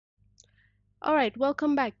All right,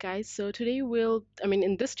 welcome back, guys. So today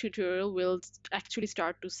in this tutorial, we'll actually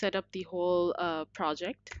start to set up the whole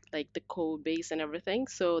project, like the code base and everything.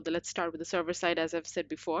 Let's start with the server side, as I've said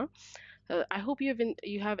before. I hope you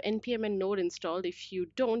have npm and Node installed. If you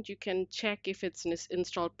don't, you can check if it's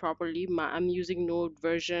installed properly. I'm using Node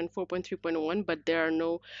version 4.3.1, but there are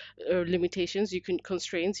no limitations. You can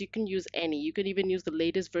constraints. You can use any. You can even use the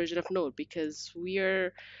latest version of Node because we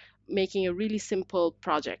are making a really simple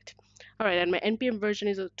project. All right, and my npm version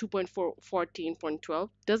is a 2.14.12.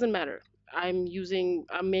 Doesn't matter. I'm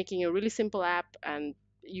making a really simple app and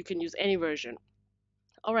you can use any version.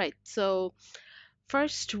 All right, so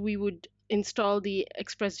first we would install the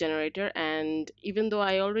Express generator, and even though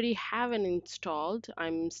I already have an installed,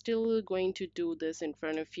 I'm still going to do this in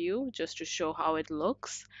front of you just to show how it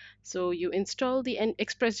looks. So you install the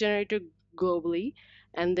Express generator globally,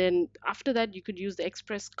 and then after that you could use the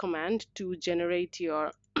Express command to generate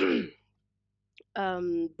your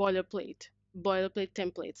boilerplate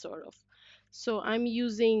template sort of. So I'm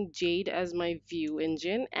using Jade as my view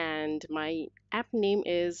engine, and my app name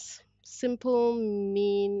is simple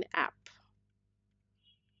mean app.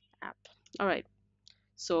 All right,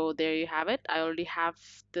 so there you have it. I already have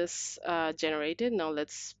this generated. Now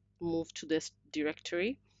let's move to this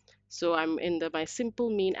directory. So I'm in my simple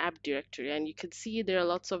mean app directory, and you can see there are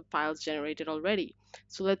lots of files generated already.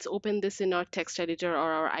 So let's open this in our text editor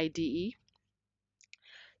or our IDE.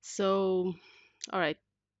 So all right,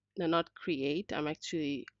 no, not create. I'm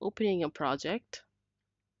actually opening a project.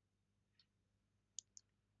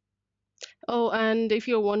 Oh, and if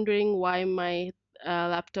you're wondering why my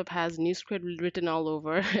laptop has newsprint written all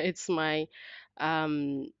over,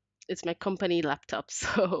 um, it's my company laptop.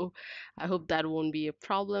 So I hope that won't be a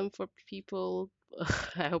problem for people.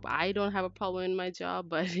 I hope I don't have a problem in my job,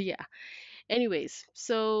 but yeah. Anyways,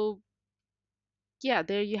 so yeah,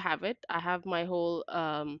 there you have it. I have my whole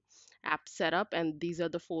app set up, and these are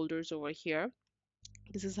the folders over here.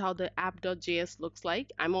 This is how the app.js looks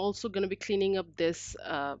like. I'm also going to be cleaning up these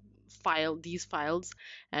files,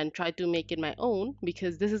 and try to make it my own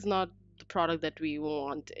because this is not the product that we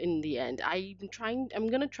want in the end. I'm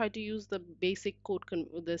going to try to use the basic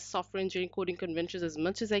the software engineering coding conventions as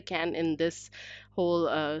much as I can in this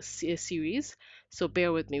whole series. So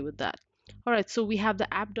bear with me with that. All right, so we have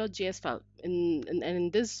the app.js file. And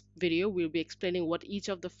in this video, we'll be explaining what each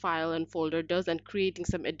of the file and folder does and creating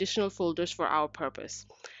some additional folders for our purpose.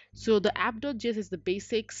 So the app.js is the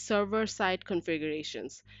basic server-side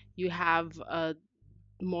configurations. You have the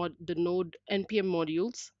node npm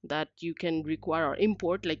modules that you can require or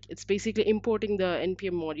import. Like it's basically importing the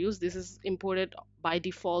npm modules. This is imported by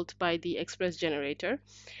default by the Express generator,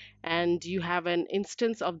 and you have an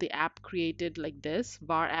instance of the app created like this,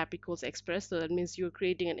 var app equals express. So that means you're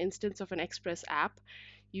creating an instance of an Express app.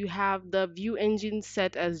 You have the view engine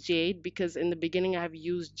set as Jade because in the beginning I have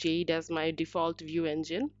used Jade as my default view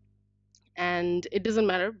engine. And it doesn't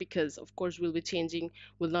matter because of course we'll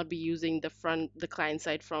not be using the client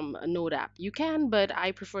side from a Node app. You can, but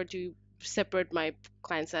I prefer to separate my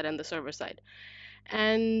client side and the server side.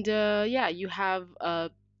 And yeah, you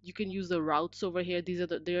can use the routes over here.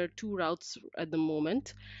 There are two routes at the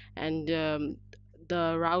moment, and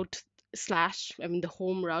the route slash, I mean the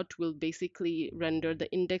home route will basically render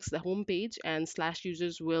the index, the home page, and slash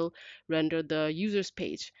users will render the users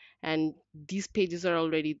page. And these pages are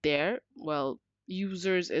already there. Well,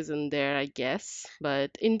 users isn't there, I guess,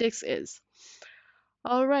 but index is.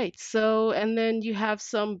 All right, so and then you have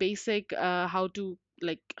some basic how to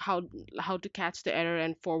catch the error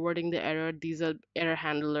and forwarding the error. These are error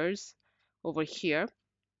handlers over here.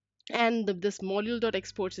 And this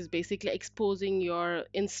module.exports is basically exposing your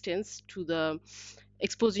instance to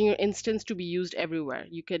be used everywhere.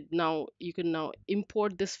 You can now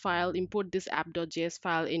import this file, import this app.js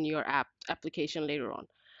file in your application later on.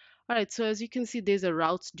 All right, so as you can see, there's a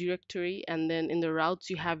routes directory, and then in the routes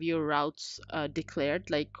you have your routes declared,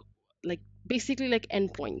 like basically like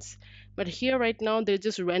endpoints. But here right now they're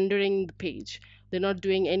just rendering the page. They're not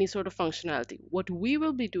doing any sort of functionality. What we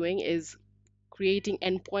will be doing is creating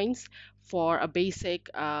endpoints for a basic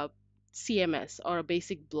CMS or a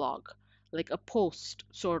basic blog, like a post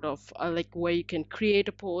sort of, like where you can create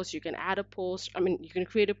a post, you can add a post. I mean, you can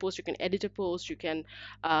create a post, you can edit a post, you can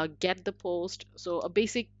get the post. So a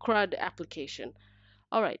basic CRUD application.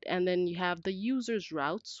 All right, and then you have the users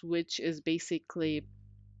routes, which is basically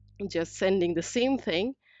just sending the same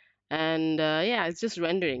thing, and yeah, it's just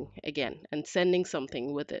rendering again and sending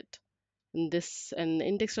something with it. And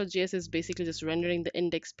index.js is basically just rendering the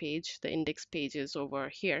index page. The index page is over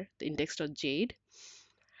here, the index.jade.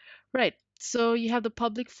 Right. So you have the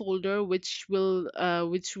public folder, which will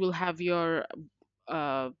have your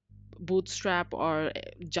uh, Bootstrap or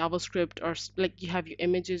JavaScript, or like you have your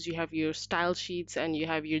images, you have your style sheets, and you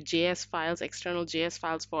have your JS files, external JS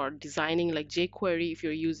files for designing, like jQuery if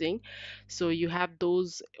you're using. So you have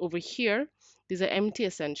those over here. These are empty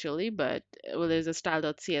essentially, but well, there's a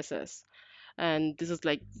style.css, and this is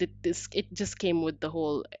like this. It just came with the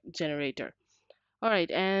whole generator. All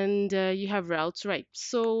right, and you have routes, right?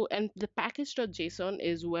 So, and the package.json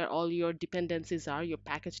is where all your dependencies are, your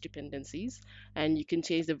package dependencies, and you can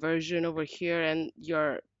change the version over here, and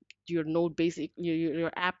your node basic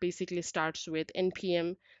your app basically starts with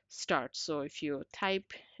npm start. So if you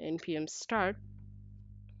type npm start,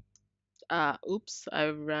 oops, I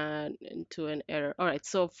ran into an error. All right,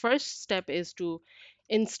 so first step is to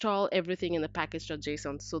install everything in the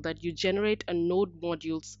package.json so that you generate a node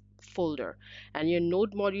modules folder. And your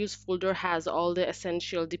node modules folder has all the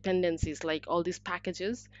essential dependencies, like all these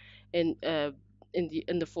packages in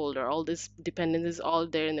in the folder. All these dependencies all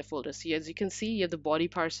there in the folder. So as you can see, you have the body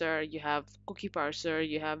parser, you have cookie parser,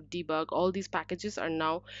 you have debug. All these packages are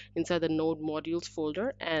now inside the node modules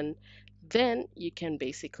folder, and then you can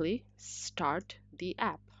basically start the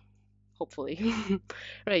app, hopefully.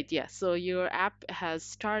 Right, yeah, so your app has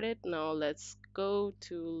started. Now let's go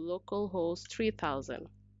to localhost 3000.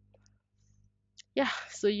 Yeah,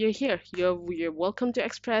 so you're here. You're welcome to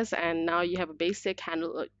Express, and now you have a basic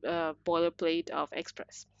handle boilerplate of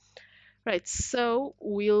Express. Right, so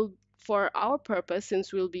for our purpose,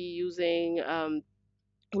 since we'll be using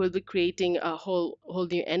we'll be creating a whole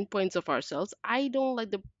new endpoints of ourselves. I don't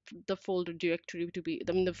like the folder directory to be,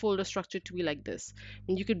 I mean the folder structure to be like this.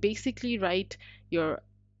 And you could basically write your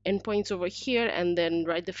endpoints over here and then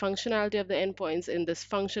write the functionality of the endpoints in this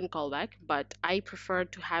function callback, but I prefer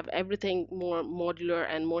to have everything more modular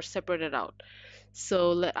and more separated out.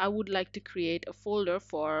 So I would like to create a folder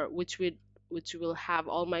for which will have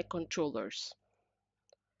all my controllers.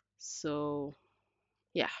 So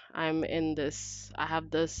yeah, I'm in this. I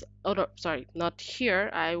have this. Oh, no, sorry, not here.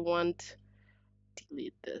 I want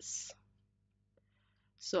delete this.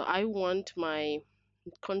 So I want my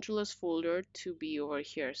controllers folder to be over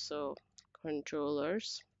here. So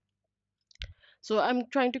controllers. So I'm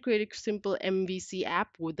trying to create a simple MVC app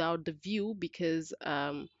without the view because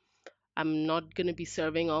I'm not going to be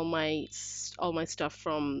serving all my stuff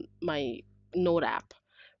from my Node app.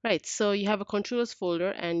 Right, so you have a controllers folder,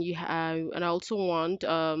 and I also want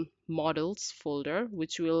models folder,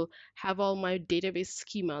 which will have all my database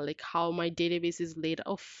schema, like how my database is laid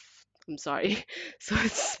off. I'm sorry. So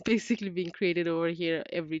it's basically being created over here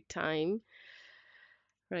every time.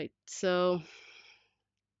 Right, so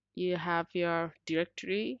you have your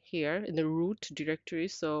directory here in the root directory.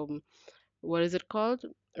 So what is it called?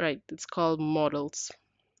 Right, it's called models.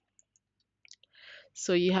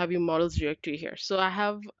 So you have your models directory here. So I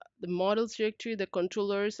have the models directory, the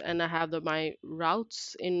controllers, and I have my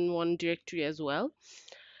routes in one directory as well.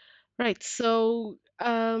 Right, so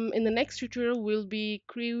in the next tutorial, we'll be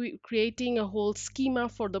creating a whole schema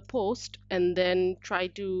for the post, and then try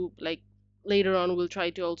to, like, later on, we'll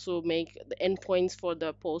try to also make the endpoints for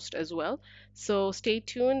the post as well. So stay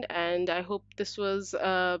tuned, and I hope this was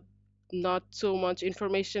not so much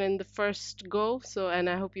information in the first go. So, and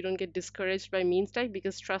I hope you don't get discouraged by MeanStack,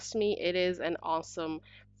 because trust me, it is an awesome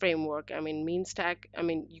framework. I mean, MeanStack, I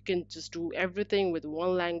mean, you can just do everything with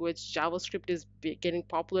one language. JavaScript is getting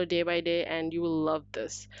popular day by day, and you will love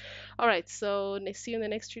this. All right, so see you in the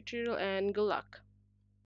next tutorial, and good luck.